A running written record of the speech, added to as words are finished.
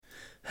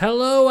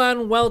Hello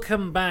and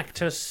welcome back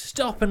to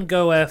Stop and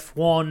Go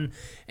F1.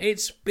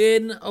 It's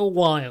been a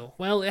while.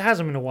 Well, it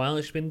hasn't been a while.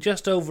 It's been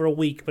just over a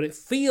week, but it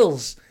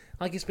feels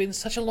like it's been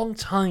such a long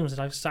time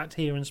since I've sat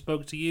here and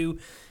spoke to you.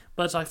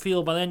 But I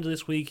feel by the end of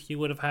this week, you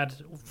would have had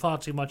far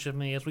too much of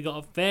me, as we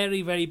got a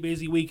very, very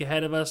busy week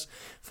ahead of us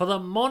for the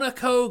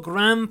Monaco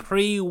Grand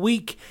Prix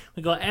week.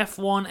 We got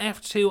F1,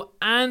 F2,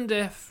 and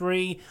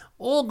F3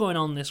 all going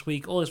on this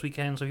week, all this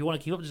weekend. So if you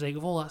want to keep up to date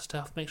with all that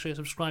stuff, make sure you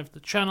subscribe to the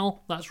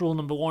channel. That's rule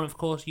number one, of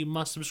course. You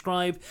must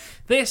subscribe.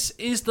 This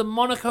is the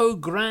Monaco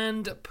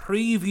Grand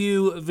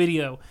Preview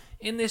video.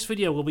 In this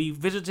video, we'll be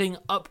visiting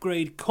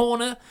Upgrade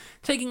Corner,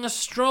 taking a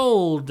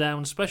stroll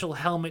down Special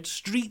Helmet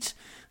Street.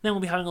 Then we'll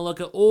be having a look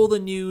at all the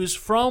news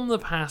from the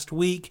past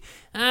week.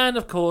 And,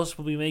 of course,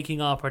 we'll be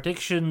making our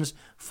predictions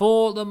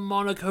for the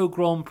Monaco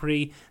Grand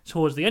Prix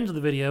towards the end of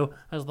the video,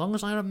 as long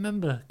as I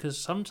remember, because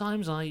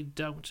sometimes I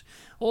don't.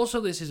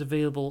 Also, this is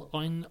available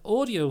in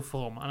audio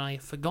form, and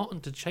I've forgotten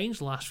to change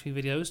the last few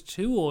videos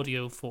to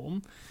audio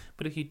form.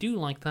 But if you do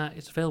like that,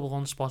 it's available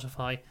on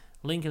Spotify.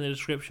 Link in the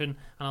description,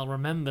 and I'll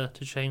remember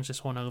to change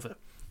this one over.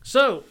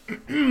 So,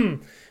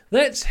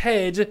 let's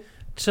head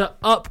to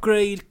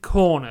Upgrade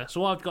Corner.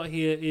 So what I've got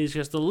here is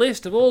just a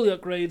list of all the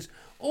upgrades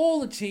all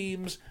the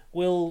teams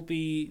will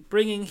be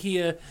bringing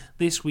here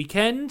this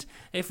weekend.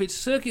 If it's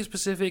circuit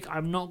specific,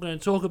 I'm not going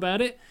to talk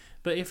about it,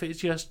 but if it's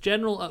just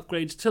general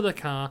upgrades to the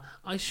car,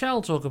 I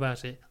shall talk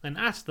about it. Then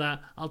after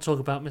that, I'll talk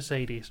about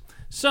Mercedes.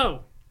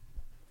 So,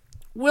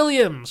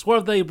 Williams, what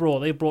have they brought?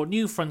 They brought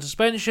new front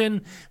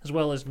suspension, as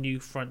well as new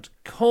front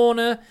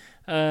corner.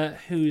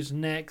 Who's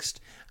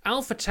next?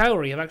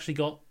 AlphaTauri have actually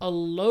got a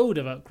load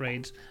of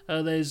upgrades.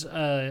 There's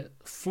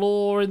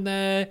floor in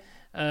there,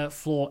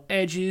 floor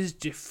edges,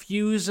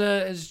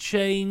 diffuser has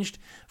changed,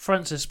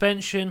 front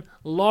suspension,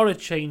 a lot of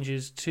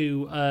changes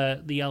to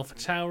the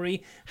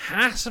AlphaTauri.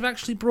 Haas have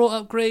actually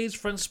brought upgrades,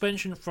 front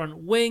suspension, front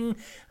wing.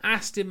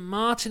 Aston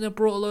Martin have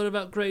brought a load of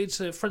upgrades,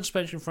 front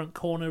suspension, front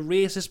corner,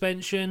 rear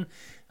suspension.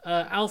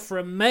 Alfa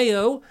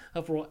Romeo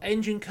have brought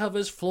engine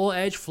covers, floor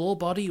edge, floor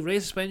body, rear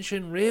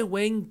suspension, rear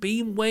wing,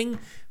 beam wing,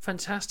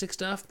 fantastic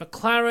stuff.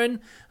 McLaren,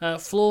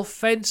 floor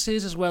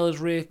fences as well as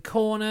rear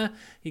corner.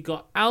 You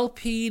got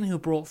Alpine, who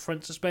brought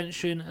front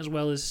suspension as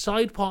well as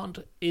side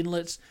pod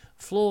inlets,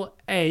 floor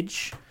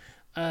edge.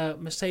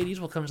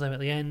 Mercedes, will come to them at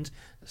the end.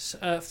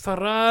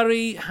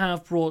 Ferrari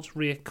have brought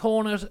rear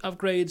corner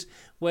upgrades,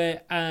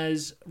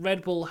 whereas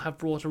Red Bull have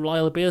brought a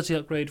reliability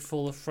upgrade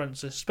for the front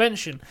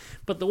suspension.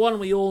 But the one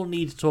we all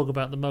need to talk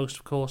about the most,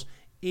 of course,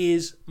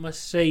 is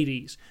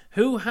Mercedes,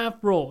 who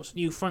have brought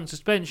new front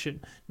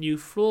suspension, new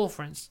floor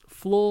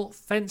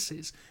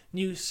fences,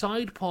 new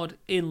side pod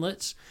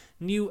inlets,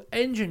 new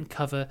engine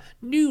cover,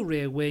 new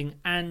rear wing,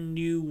 and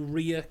new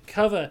rear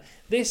cover.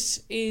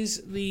 This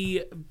is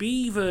the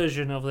B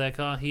version of their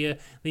car here.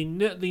 The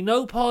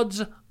no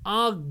pods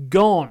are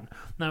gone.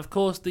 Now, of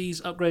course,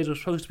 these upgrades were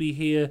supposed to be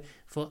here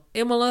for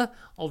Imola.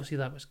 Obviously,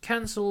 that was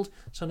cancelled.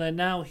 So they're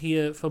now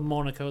here for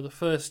Monaco, the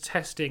first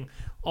testing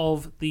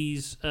of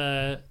these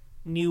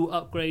new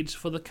upgrades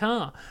for the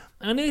car.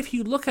 And if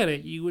you look at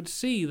it, you would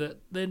see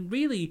that they're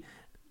really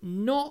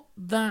not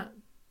that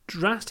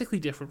drastically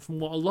different from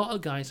what a lot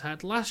of guys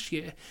had last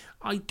year.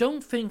 I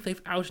don't think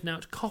they've out and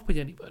out copied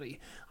anybody.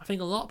 I think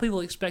a lot of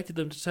people expected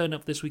them to turn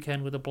up this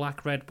weekend with a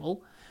black Red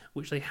Bull,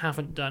 which they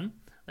haven't done.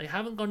 They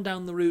haven't gone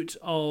down the route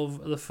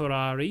of the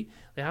Ferrari.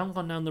 They haven't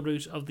gone down the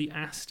route of the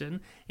Aston.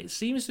 It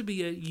seems to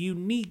be a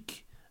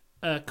unique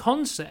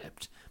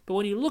concept, but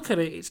when you look at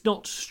it, it's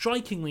not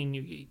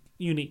strikingly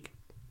unique.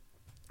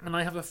 And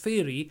I have a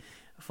theory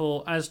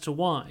as to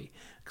why.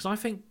 Because I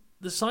think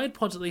the side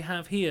pods that they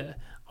have here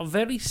are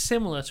very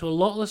similar to a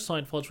lot of the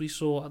side pods we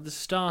saw at the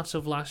start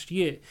of last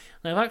year.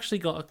 And I've actually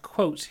got a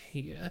quote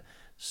here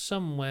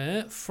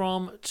somewhere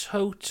from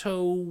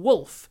Toto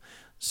Wolff.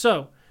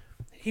 So,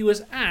 he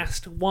was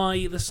asked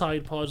why the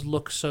side pods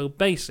look so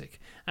basic.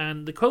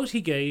 And the quote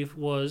he gave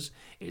was,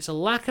 "It's a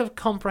lack of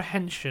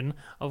comprehension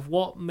of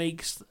what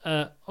makes...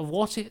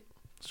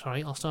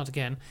 I'll start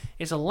again.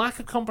 It's a lack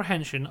of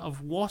comprehension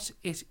of what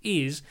it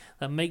is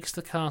that makes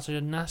the car such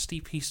a nasty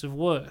piece of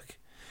work.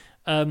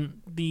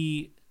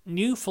 The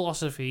new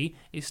philosophy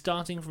is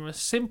starting from a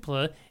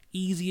simpler,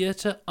 easier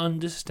to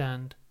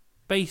understand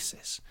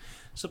basis."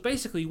 So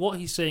basically what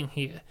he's saying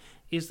here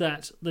is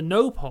that the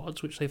no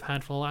pods, which they've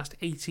had for the last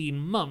 18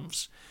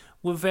 months,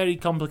 were very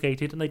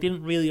complicated and they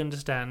didn't really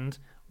understand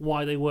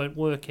why they weren't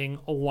working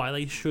or why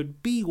they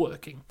should be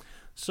working.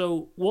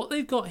 So what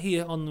they've got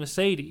here on the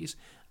Mercedes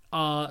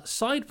are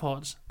side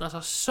pods that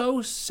are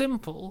so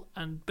simple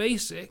and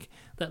basic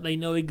that they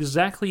know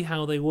exactly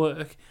how they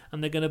work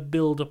and they're going to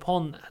build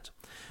upon that.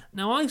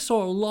 Now, I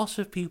saw a lot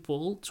of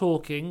people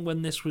talking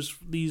when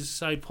these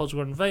side pods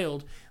were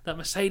unveiled that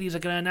Mercedes are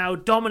going to now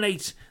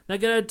dominate. They're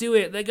going to do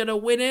it. They're going to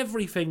win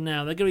everything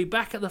now. They're going to be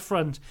back at the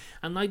front.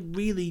 And I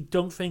really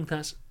don't think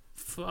that's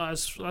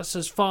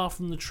as far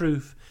from the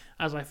truth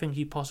as I think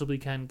you possibly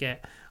can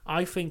get.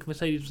 I think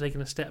Mercedes are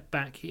taking a step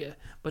back here,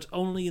 but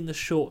only in the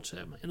short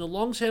term. In the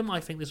long term, I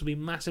think this will be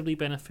massively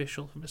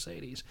beneficial for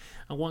Mercedes.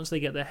 And once they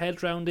get their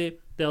heads around it,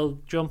 they'll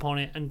jump on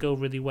it and go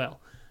really well.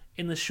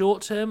 In the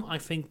short term, I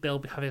think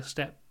they'll have a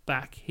step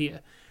back here.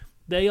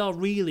 They are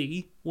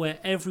really where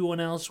everyone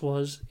else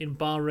was in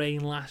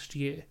Bahrain last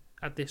year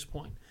at this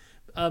point.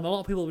 A lot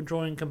of people have been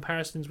drawing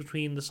comparisons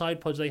between the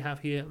side pods they have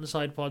here and the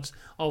side pods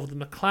of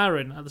the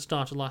McLaren at the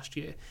start of last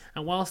year.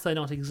 And whilst they're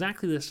not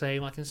exactly the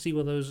same, I can see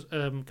where those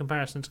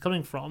comparisons are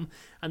coming from.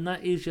 And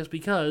that is just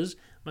because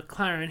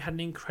McLaren had an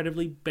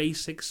incredibly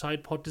basic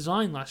side pod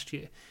design last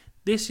year.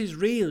 This is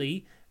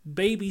really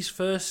baby's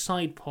first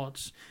side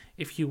pods,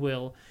 if you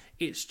will.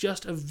 It's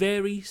just a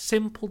very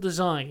simple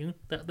design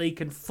that they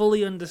can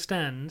fully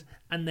understand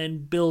and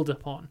then build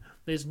upon.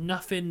 There's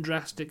nothing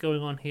drastic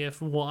going on here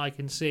from what I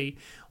can see.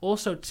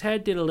 Also,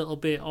 Ted did a little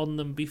bit on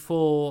them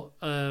before,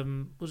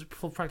 was it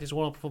before practice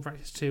 1 or before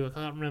practice 2? I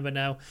can't remember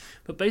now.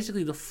 But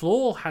basically the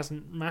floor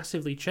hasn't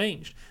massively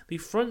changed. The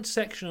front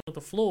section of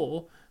the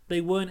floor, they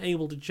weren't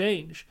able to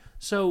change.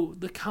 So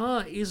the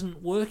car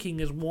isn't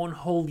working as one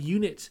whole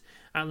unit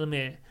at the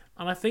minute.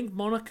 And I think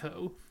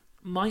Monaco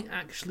might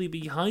actually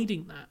be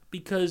hiding that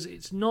because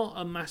it's not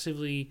a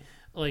massively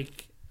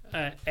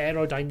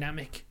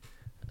aerodynamic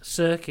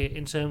circuit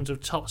in terms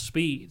of top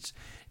speeds.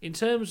 In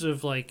terms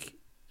of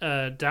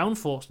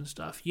downforce and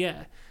stuff,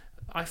 yeah,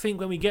 I think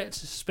when we get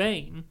to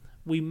Spain,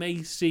 we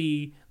may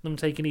see them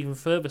take an even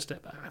further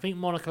step back. I think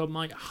Monaco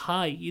might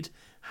hide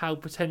how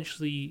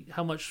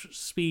much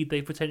speed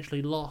they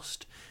potentially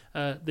lost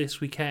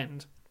this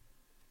weekend.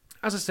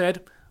 As I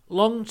said,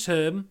 long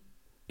term,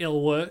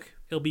 it'll work.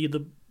 It'll be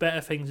the better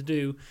thing to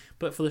do.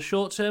 But for the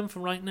short term, for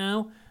right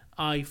now,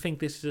 I think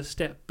this is a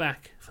step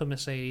back for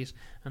Mercedes,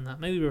 and that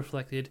may be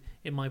reflected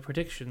in my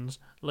predictions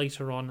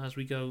later on as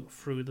we go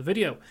through the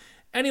video.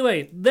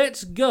 Anyway,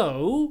 let's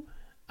go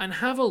and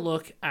have a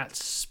look at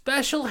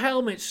Special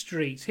Helmet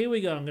Street. Here we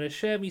go. I'm going to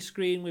share my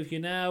screen with you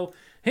now.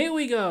 Here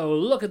we go.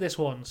 Look at this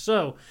one.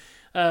 So,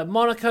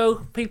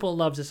 Monaco, people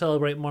love to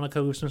celebrate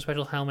Monaco with some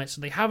special helmets,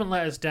 and they haven't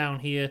let us down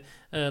here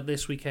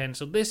this weekend.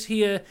 So this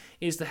here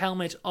is the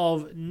helmet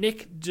of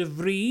Nick de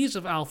Vries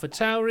of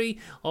AlphaTauri,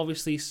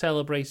 obviously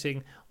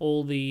celebrating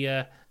all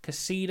the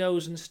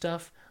casinos and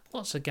stuff.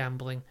 Lots of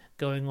gambling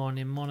going on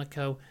in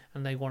Monaco,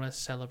 and they want to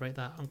celebrate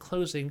that. I'm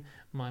closing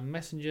my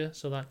messenger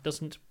so that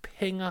doesn't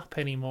ping up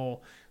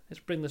anymore. Let's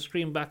bring the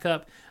screen back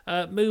up.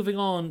 Moving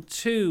on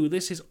to,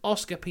 this is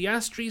Oscar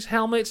Piastri's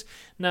helmet.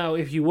 Now,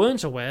 if you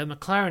weren't aware,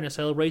 McLaren are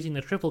celebrating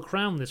the Triple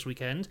Crown this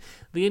weekend.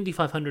 The Indy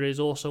 500 is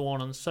also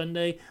on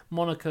Sunday.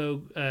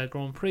 Monaco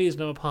Grand Prix is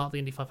now a part of the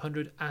Indy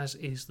 500, as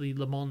is the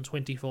Le Mans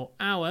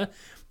 24-hour.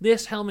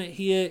 This helmet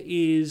here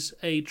is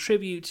a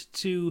tribute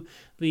to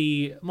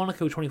the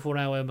Monaco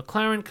 24-hour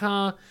McLaren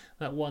car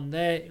that won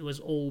there. It was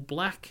all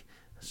black,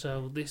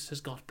 so this has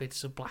got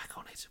bits of black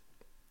on it.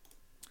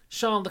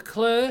 Charles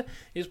Leclerc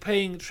is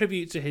paying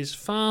tribute to his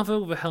father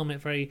with a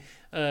helmet very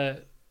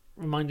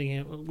reminding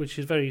him, which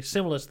is very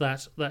similar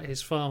to that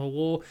his father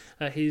wore.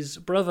 His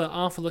brother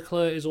Arthur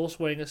Leclerc is also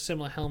wearing a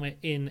similar helmet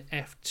in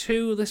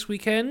F2 this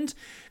weekend.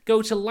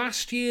 Go to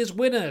last year's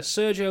winner,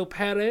 Sergio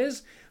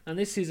Perez, and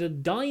this is a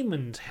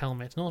diamond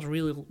helmet, not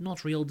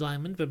real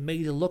diamond, but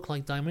made to look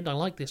like diamond. I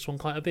like this one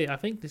quite a bit. I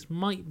think this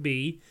might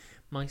be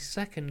my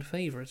second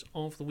favourite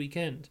of the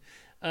weekend.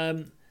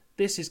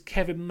 This is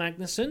Kevin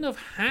Magnussen of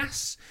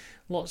Haas.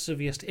 Lots of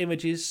just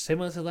images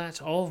similar to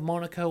that of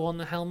Monaco on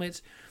the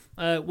helmet.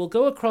 We'll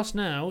go across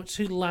now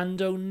to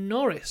Lando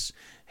Norris,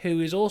 who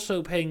is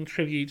also paying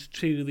tribute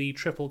to the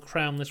Triple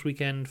Crown this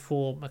weekend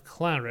for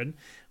McLaren.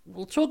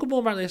 We'll talk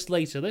more about this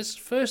later. Let's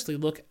firstly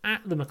look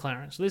at the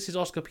McLaren. So this is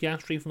Oscar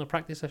Piastri from the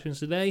practice sessions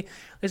today.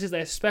 This is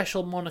their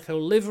special Monaco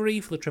livery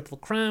for the Triple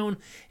Crown.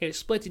 It's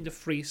split into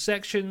 3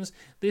 sections.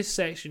 This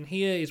section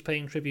here is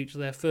paying tribute to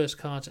their first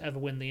car to ever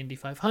win the Indy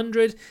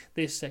 500.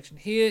 This section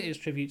here is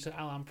tribute to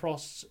Alain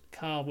Prost's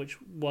car, which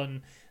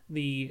won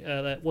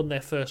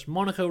their first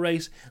Monaco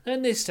race.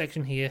 And this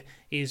section here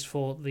is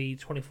for the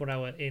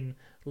 24-hour in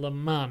Le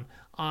Mans.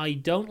 I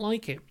don't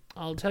like it.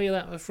 I'll tell you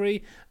that for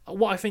free.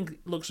 What I think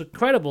looks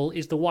incredible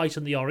is the white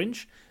and the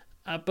orange,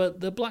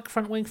 but the black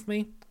front wing for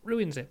me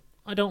ruins it.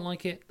 I don't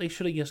like it. They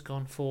should have just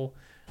gone for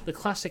the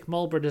classic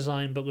Marlboro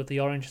design, but with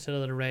the orange instead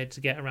of the red to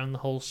get around the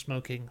whole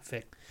smoking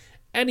thing.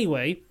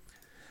 Anyway,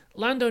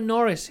 Lando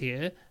Norris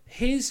here,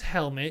 his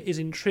helmet is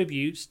in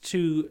tribute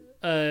to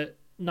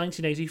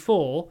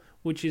 1984,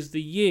 which is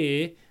the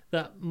year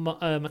that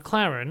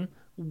McLaren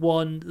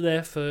won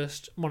their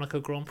first Monaco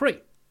Grand Prix.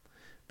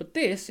 But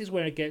this is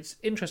where it gets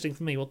interesting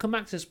for me. We'll come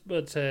back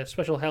to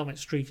Special Helmet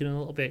Street in a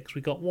little bit because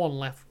we've got one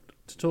left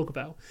to talk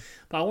about.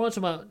 But I want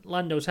to talk about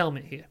Lando's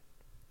helmet here.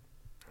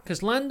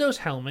 Because Lando's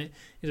helmet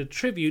is a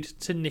tribute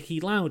to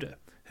Niki Lauda,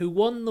 who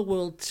won the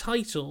world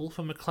title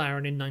for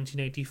McLaren in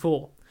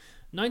 1984.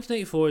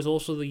 1984 is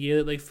also the year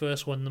that they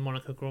first won the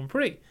Monaco Grand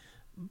Prix.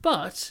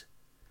 But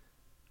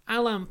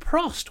Alain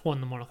Prost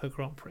won the Monaco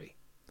Grand Prix,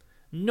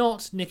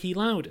 not Niki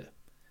Lauda.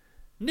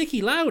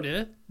 Niki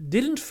Lauda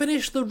didn't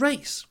finish the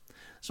race.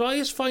 So I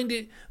just find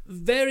it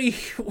very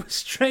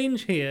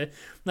strange here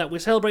that we're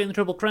celebrating the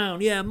Triple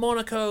Crown. Yeah,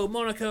 Monaco,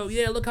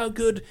 yeah, look how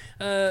good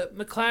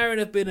McLaren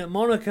have been at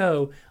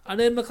Monaco. And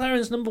then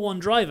McLaren's number one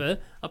driver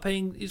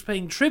is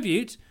paying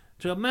tribute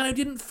to a man who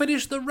didn't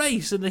finish the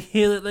race in the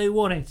year that they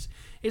won it.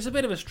 It's a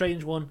bit of a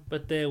strange one,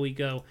 but there we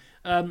go.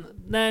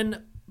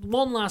 Then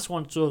one last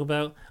one to talk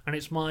about, and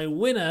it's my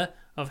winner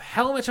of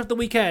Helmet of the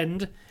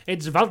Weekend.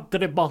 It's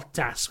Valtteri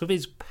Bottas with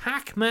his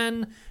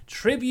Pac-Man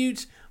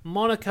Tribute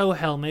Monaco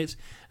helmet.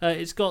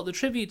 It's got the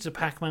tribute to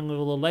Pac-Man with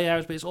all the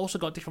layouts, but it's also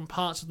got different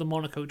parts of the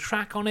Monaco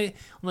track on it.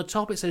 On the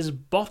top it says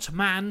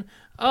Botman.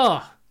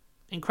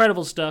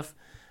 Incredible stuff.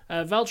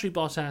 Valtteri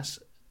Bottas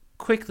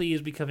quickly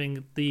is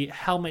becoming the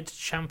helmet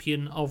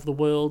champion of the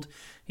world.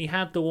 He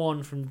had the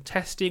one from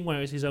testing where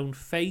it was his own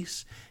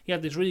face. He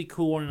had this really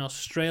cool one in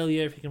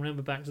Australia, if you can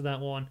remember back to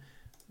that one.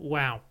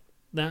 Wow,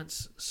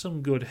 that's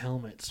some good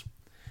helmets.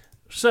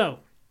 So,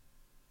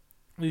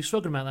 we've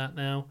spoken about that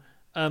now.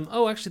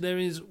 Actually, there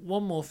is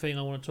one more thing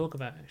I want to talk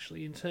about,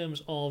 actually, in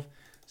terms of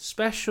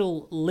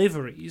special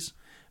liveries,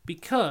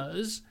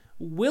 because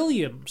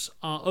Williams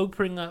are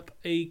opening up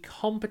a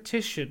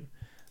competition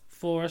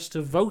for us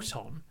to vote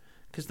on,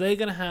 because they're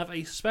going to have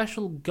a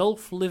special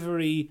Gulf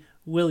livery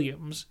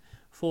Williams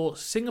for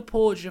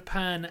Singapore,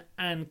 Japan,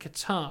 and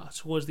Qatar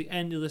towards the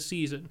end of the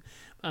season.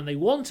 And they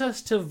want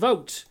us to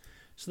vote.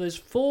 So there's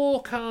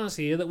 4 cars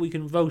here that we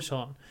can vote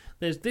on.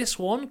 There's this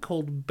one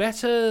called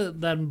Better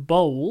Than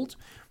Bold.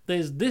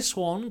 There's this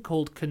one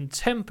called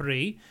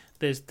Contemporary.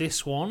 There's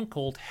this one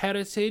called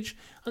Heritage.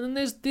 And then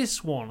there's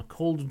this one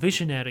called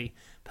Visionary.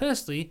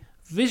 Personally,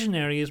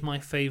 Visionary is my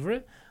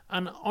favourite.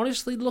 And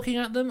honestly, looking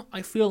at them,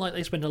 I feel like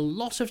they spent a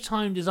lot of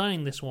time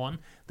designing this one,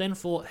 then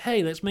thought,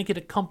 hey, let's make it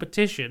a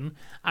competition,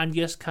 and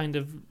just kind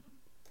of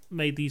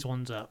made these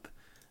ones up.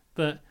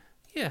 But,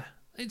 yeah,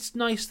 it's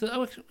nice that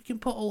we can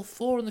put all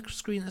 4 on the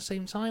screen at the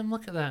same time.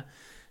 Look at that.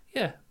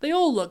 Yeah, they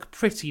all look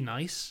pretty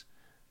nice.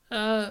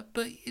 But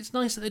it's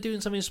nice that they're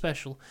doing something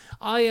special.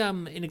 I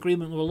am in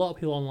agreement with a lot of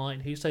people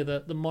online who say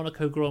that the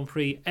Monaco Grand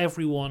Prix,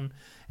 every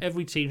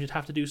team should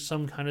have to do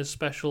some kind of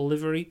special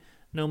livery,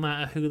 no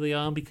matter who they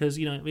are, because,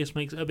 it just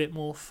makes it a bit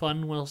more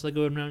fun whilst they're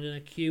going around in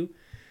a queue.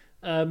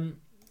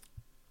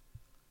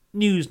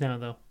 News now,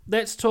 though.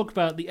 Let's talk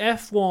about the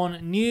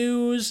F1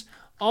 news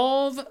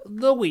of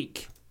the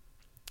week.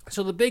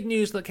 So the big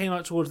news that came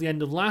out towards the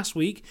end of last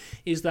week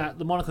is that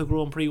the Monaco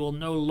Grand Prix will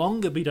no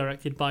longer be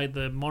directed by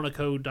the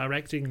Monaco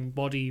directing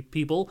body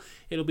people.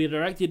 It'll be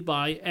directed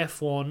by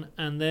F1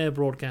 and their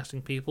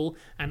broadcasting people.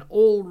 And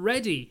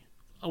already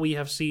we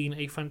have seen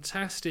a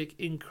fantastic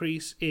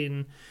increase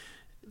in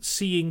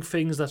seeing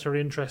things that are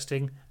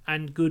interesting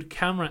and good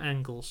camera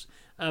angles.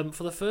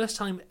 For the first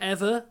time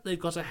ever, they've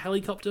got a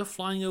helicopter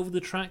flying over the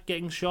track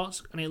getting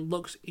shots, and it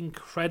looks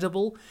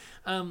incredible.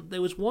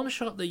 There was one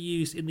shot they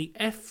used in the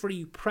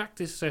F3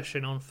 practice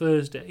session on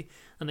Thursday,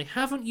 and they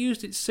haven't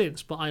used it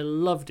since, but I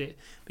loved it,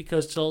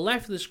 because to the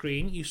left of the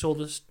screen, you saw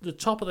the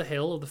top of the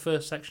hill of the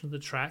first section of the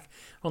track.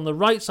 On the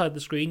right side of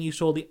the screen, you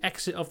saw the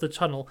exit of the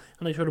tunnel,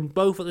 and they showed them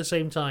both at the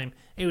same time.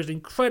 It was an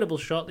incredible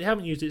shot. They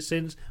haven't used it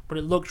since, but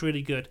it looked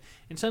really good.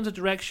 In terms of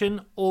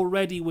direction,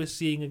 already we're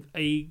seeing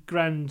a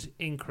grand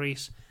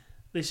increase.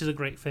 This is a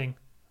great thing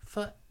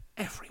for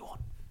everyone.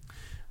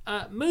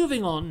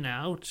 Moving on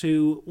now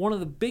to one of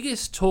the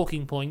biggest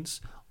talking points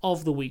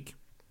of the week.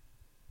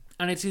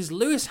 And it is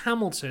Lewis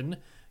Hamilton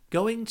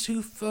going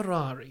to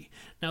Ferrari.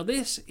 Now,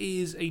 this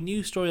is a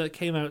news story that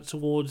came out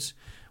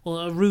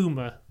a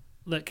rumour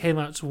that came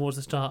out towards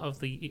the start of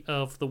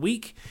the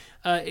week.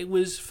 It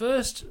was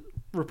first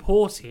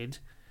reported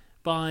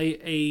by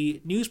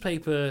a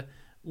newspaper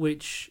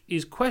which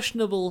is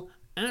questionable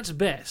at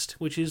best,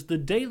 which is the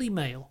Daily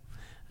Mail.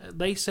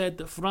 They said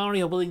that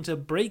Ferrari are willing to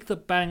break the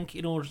bank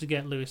in order to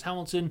get Lewis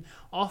Hamilton,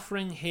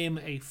 offering him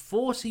a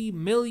 £40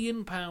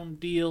 million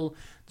deal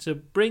to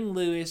bring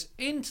Lewis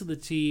into the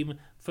team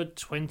for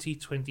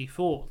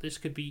 2024. This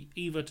could be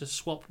either to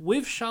swap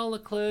with Charles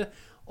Leclerc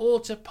or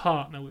to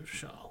partner with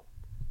Charles.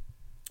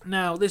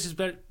 Now, this has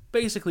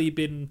basically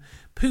been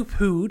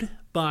poo-pooed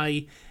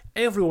by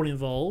everyone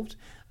involved.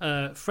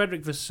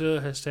 Frederick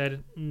Vasseur has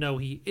said, no,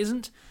 he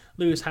isn't.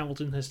 Lewis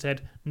Hamilton has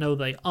said, no,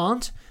 they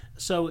aren't.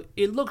 So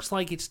it looks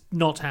like it's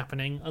not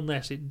happening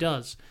unless it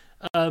does.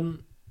 But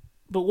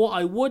what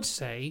I would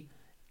say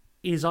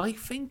is I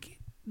think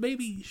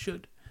maybe he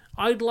should.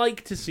 I'd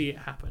like to see it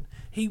happen.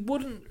 He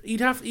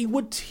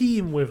would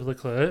team with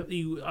Leclerc.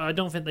 I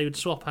don't think they would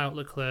swap out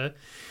Leclerc.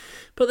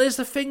 But there's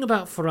the thing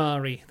about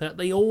Ferrari, that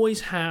they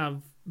always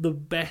have the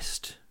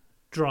best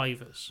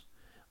drivers.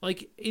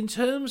 Like, in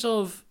terms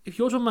of, if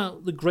you're talking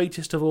about the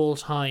greatest of all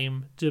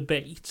time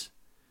debate,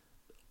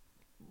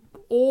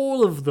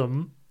 all of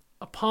them,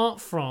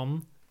 apart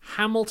from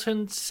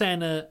Hamilton,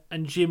 Senna,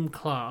 and Jim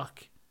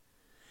Clark,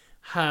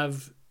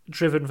 have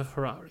driven for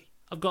Ferrari.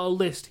 I've got a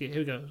list here. Here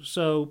we go.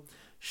 So,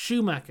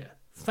 Schumacher,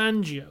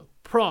 Fangio,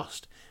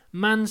 Prost,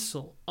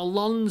 Mansell,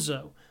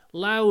 Alonso,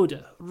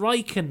 Lauda,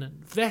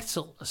 Raikkonen,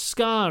 Vettel,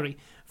 Ascari,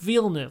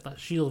 Villeneuve,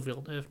 that's Gilles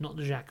Villeneuve, not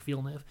Jacques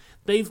Villeneuve.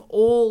 They've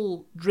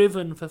all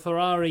driven for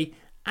Ferrari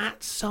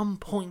at some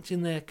point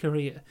in their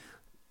career.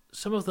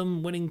 Some of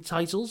them winning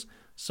titles,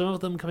 some of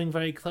them coming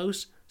very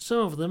close, some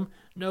of them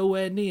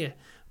nowhere near.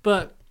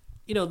 But,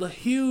 the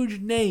huge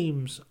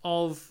names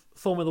of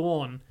Formula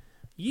One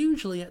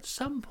usually at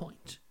some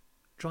point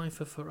drive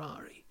for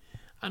Ferrari.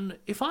 And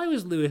if I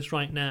was Lewis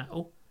right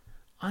now,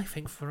 I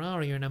think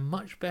Ferrari are in a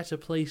much better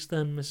place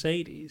than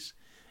Mercedes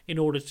in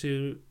order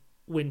to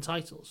win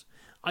titles.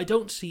 I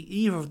don't see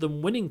either of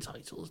them winning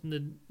titles in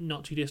the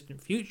not too distant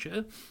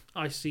future.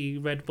 I see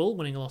Red Bull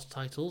winning a lot of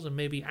titles and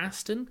maybe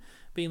Aston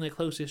being their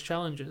closest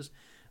challengers.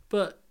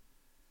 But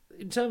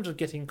in terms of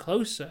getting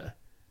closer,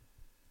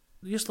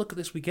 just look at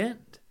this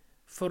weekend.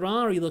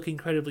 Ferrari look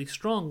incredibly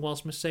strong,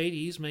 whilst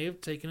Mercedes may have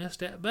taken a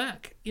step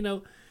back.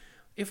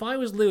 If I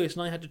was Lewis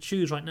and I had to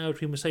choose right now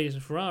between Mercedes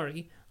and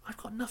Ferrari, I've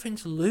got nothing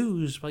to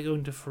lose by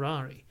going to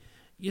Ferrari.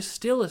 You're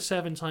still a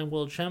 7-time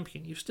world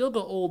champion. You've still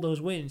got all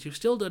those wins. You've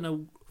still done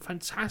a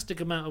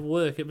fantastic amount of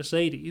work at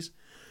Mercedes.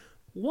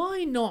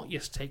 Why not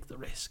just take the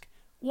risk?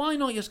 Why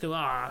not just go,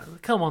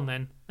 come on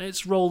then.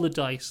 Let's roll the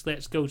dice.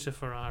 Let's go to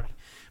Ferrari.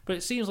 But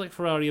it seems like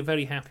Ferrari are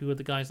very happy with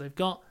the guys they've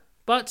got.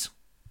 But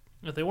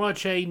if they want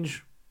to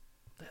change,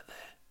 they're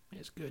there.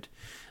 It's good.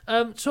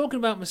 Talking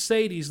about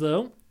Mercedes,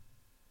 though,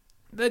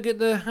 they're going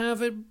to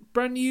have a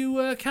brand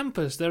new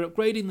campus. They're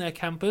upgrading their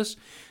campus.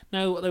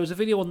 Now, there was a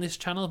video on this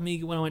channel of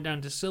me when I went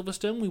down to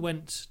Silverstone. We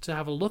went to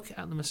have a look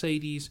at the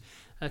Mercedes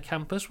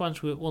campus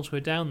once we're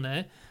down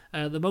there.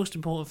 The most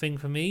important thing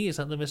for me is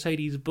that the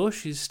Mercedes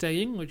Bush is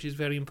staying, which is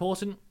very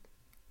important.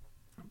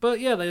 But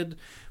yeah, they're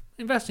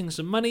investing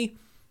some money,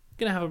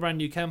 going to have a brand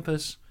new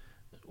campus.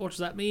 What does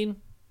that mean?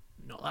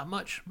 Not that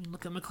much.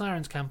 Look at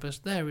McLaren's campus.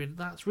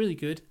 That's really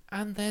good,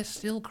 and they're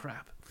still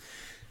crap.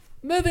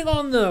 Moving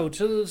on, though,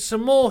 to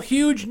some more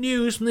huge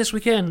news from this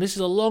weekend. This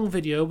is a long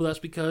video, but that's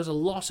because a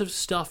lot of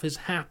stuff has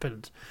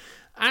happened.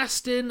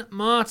 Aston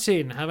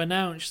Martin have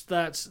announced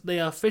that they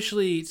are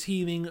officially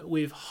teaming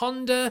with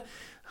Honda.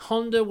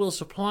 Honda will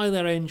supply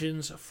their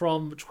engines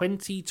from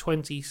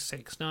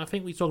 2026. Now, I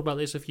think we talked about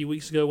this a few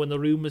weeks ago when the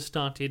rumours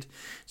started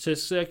to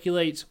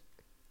circulate.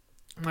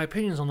 My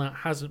opinions on that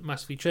hasn't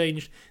massively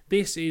changed.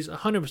 This is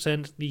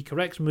 100% the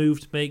correct move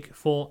to make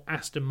for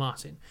Aston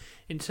Martin.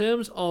 In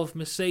terms of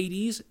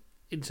Mercedes,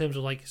 in terms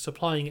of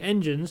supplying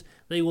engines,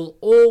 they will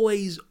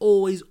always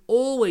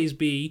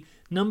be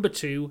number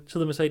 2 to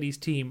the Mercedes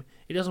team.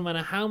 It doesn't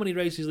matter how many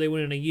races they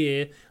win in a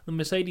year, the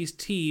Mercedes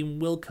team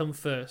will come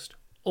first,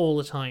 all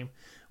the time.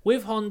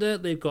 With Honda,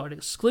 they've got an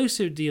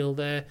exclusive deal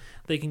there.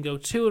 They can go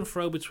to and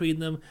fro between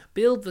them,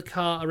 build the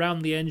car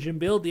around the engine,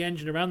 build the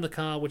engine around the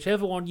car,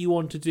 whichever one you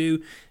want to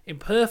do, in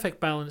perfect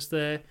balance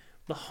there.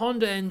 The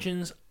Honda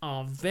engines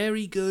are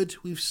very good.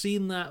 We've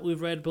seen that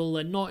with Red Bull.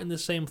 They're not in the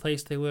same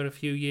place they were a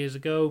few years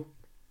ago.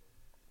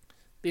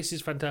 This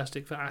is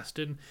fantastic for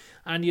Aston,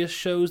 and just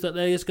shows that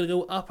they're just going to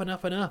go up and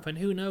up and up, and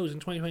who knows, in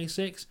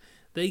 2026,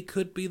 they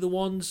could be the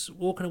ones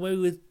walking away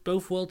with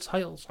both world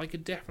titles. I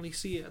could definitely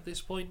see it at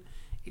this point.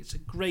 It's a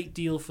great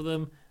deal for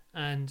them,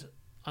 and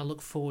I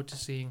look forward to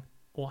seeing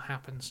what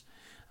happens.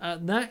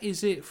 That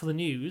is it for the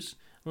news,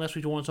 unless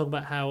we want to talk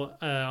about how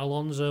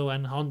Alonso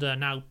and Honda are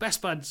now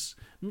best buds.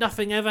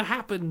 Nothing ever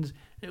happened.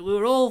 We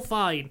were all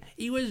fine.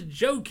 He was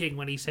joking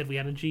when he said we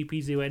had a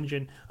GP2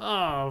 engine.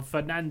 Oh,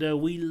 Fernando,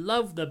 we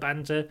love the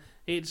banter.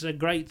 It's a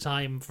great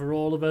time for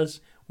all of us.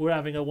 We're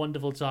having a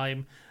wonderful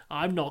time.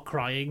 I'm not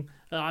crying.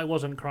 I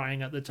wasn't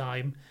crying at the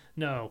time.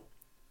 No.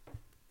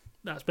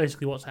 That's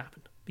basically what's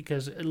happened,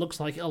 because it looks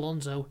like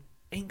Alonso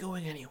ain't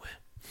going anywhere.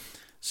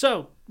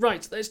 So,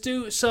 right, let's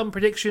do some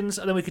predictions,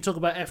 and then we can talk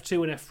about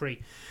F2 and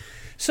F3.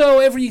 So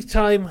every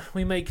time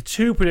we make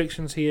 2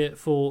 predictions here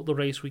for the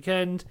race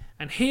weekend,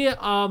 and here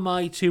are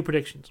my 2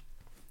 predictions.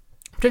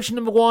 Prediction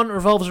number 1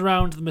 revolves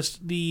around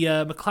the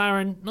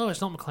McLaren. No,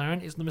 it's not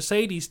McLaren. It's the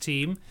Mercedes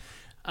team.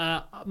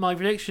 My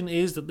prediction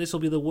is that this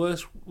will be the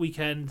worst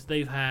weekend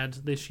they've had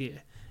this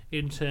year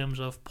in terms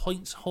of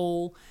points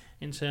haul,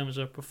 in terms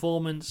of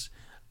performance.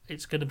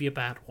 It's going to be a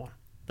bad one.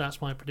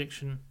 That's my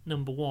prediction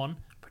number 1.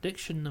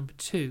 Prediction number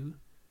 2,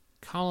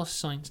 Carlos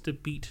Sainz to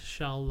beat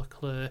Charles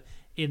Leclerc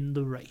in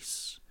the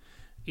race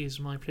is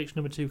my prediction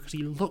number 2, because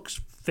he looks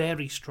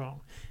very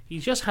strong.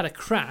 He's just had a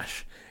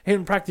crash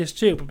in practice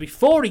too, but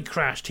before he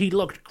crashed, he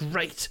looked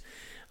great.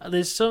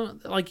 There's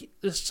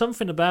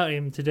something about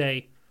him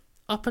today,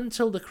 up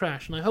until the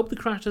crash, and I hope the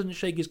crash doesn't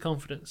shake his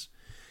confidence,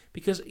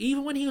 because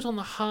even when he was on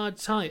the hard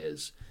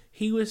tyres,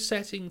 he was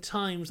setting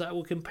times that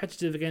were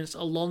competitive against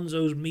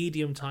Alonso's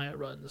medium tyre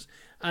runs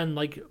and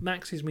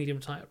Max's medium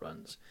tyre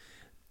runs.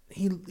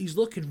 He's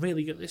looking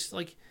really good. It's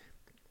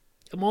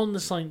I'm on the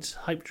Sainz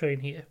hype train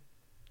here.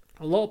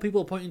 A lot of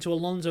people are pointing to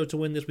Alonso to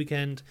win this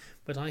weekend,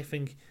 but I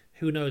think,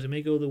 who knows, it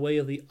may go the way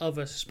of the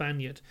other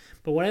Spaniard.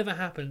 But whatever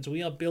happens,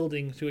 we are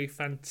building to a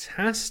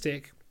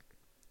fantastic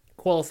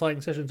qualifying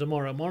session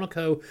tomorrow.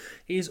 Monaco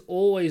is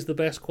always the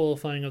best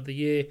qualifying of the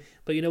year,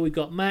 but we've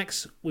got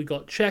Max, we've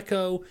got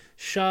Checo,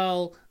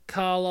 Charles,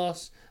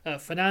 Carlos,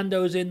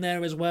 Fernando's in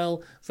there as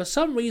well. For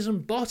some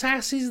reason,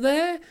 Bottas is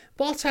there.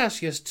 Bottas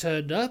just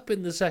turned up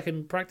in the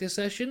second practice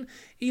session.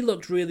 He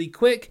looked really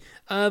quick.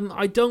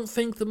 I don't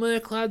think the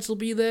Merc lads will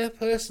be there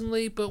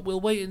personally, but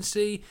we'll wait and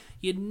see.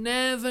 You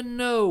never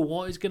know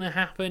what is going to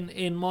happen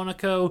in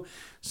Monaco,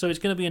 so it's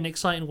going to be an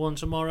exciting one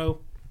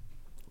tomorrow.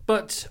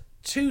 But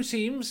two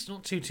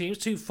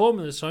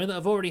formulas, that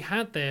have already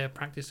had their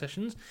practice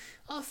sessions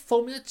are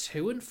Formula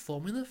 2 and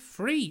Formula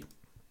 3.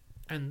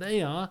 And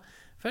they are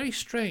very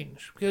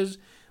strange because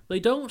they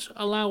don't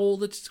allow all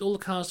the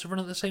cars to run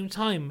at the same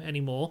time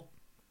anymore.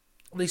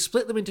 They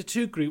split them into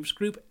two groups,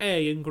 Group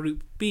A and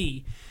Group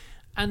B.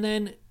 And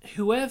then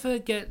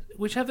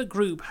whichever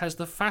group has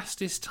the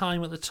fastest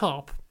time at the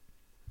top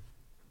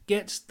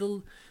gets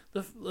the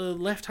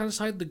left-hand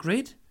side of the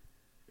grid.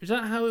 Is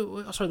that how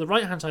it... Sorry, the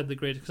right-hand side of the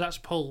grid, because that's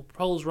pole.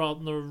 Pole's rather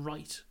than the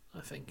right,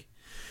 I think.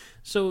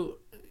 So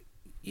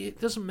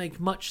it doesn't make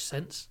much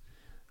sense.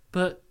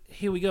 But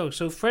here we go.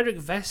 So Frederick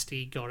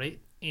Vesti got it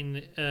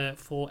in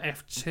for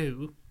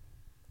F2.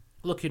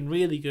 Looking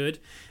really good.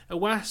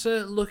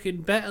 Iwasa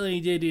looking better than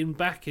he did in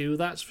Baku,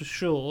 that's for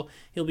sure.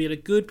 He'll be in a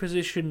good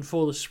position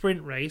for the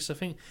sprint race. I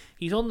think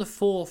he's on the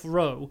 4th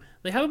row.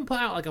 They haven't put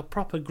out like a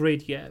proper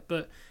grid yet,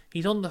 but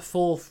he's on the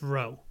 4th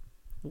row,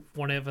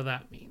 whatever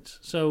that means.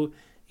 So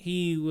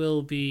he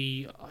will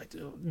be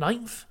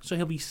 9th, so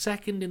he'll be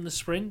 2nd in the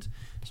sprint.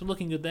 So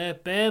looking good there.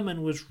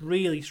 Behrman was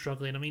really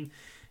struggling. I mean,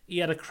 he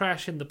had a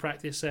crash in the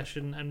practice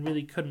session and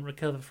really couldn't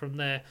recover from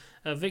there.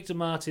 Victor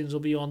Martins will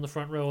be on the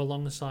front row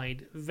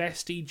alongside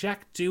Vesti.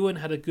 Jack Doohan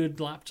had a good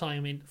lap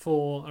time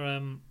for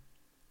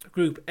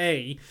Group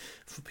A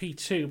for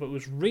P2, but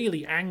was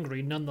really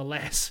angry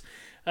nonetheless.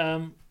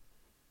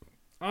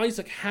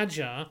 Isaac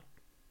Hadjar,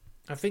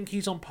 I think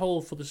he's on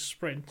pole for the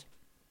sprint,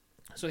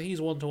 so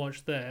he's one to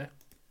watch there.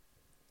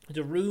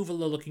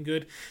 Deruvala looking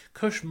good,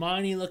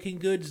 Kushmani looking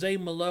good,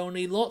 Zane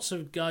Maloney, lots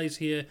of guys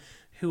here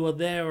who are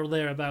there or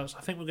thereabouts.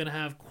 I think we're going to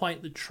have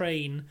quite the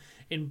train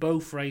in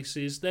both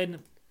races. Then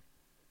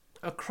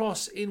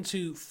across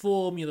into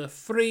Formula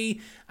 3,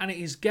 and it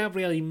is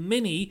Gabriele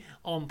Mini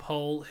on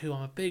pole, who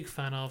I'm a big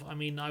fan of. I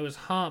mean, I was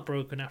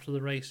heartbroken after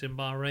the race in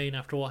Bahrain,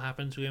 after what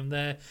happened to him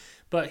there,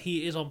 but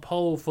he is on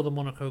pole for the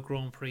Monaco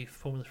Grand Prix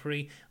Formula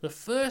 3, the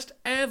first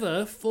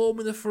ever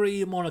Formula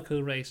 3 Monaco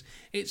race.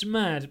 It's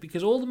mad,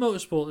 because all the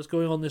motorsport that's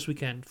going on this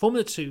weekend,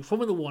 Formula 2,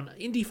 Formula 1,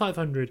 Indy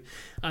 500,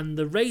 and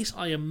the race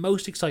I am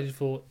most excited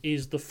for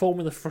is the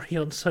Formula 3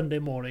 on Sunday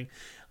morning.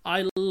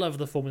 I love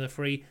the Formula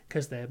 3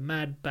 because they're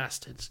mad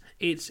bastards.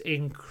 It's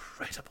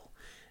incredible.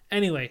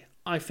 Anyway,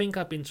 I think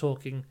I've been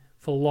talking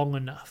for long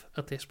enough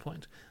at this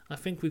point. I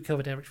think we've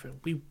covered everything.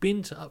 We've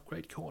been to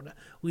Upgrade Corner.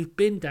 We've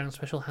been down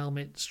Special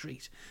Helmet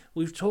Street.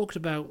 We've talked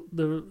about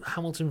the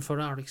Hamilton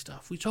Ferrari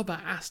stuff. We talked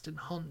about Aston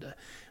Honda.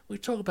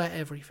 We've talked about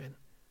everything.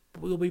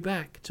 But we'll be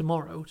back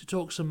tomorrow to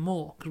talk some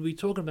more, because we'll be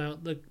talking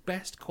about the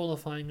best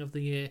qualifying of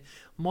the year.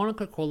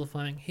 Monaco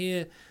qualifying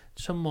here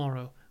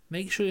tomorrow.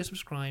 Make sure you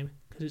subscribe,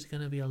 because it's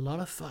going to be a lot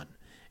of fun.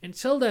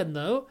 Until then,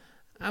 though,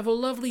 have a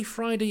lovely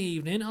Friday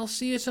evening. I'll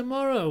see you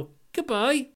tomorrow. Goodbye.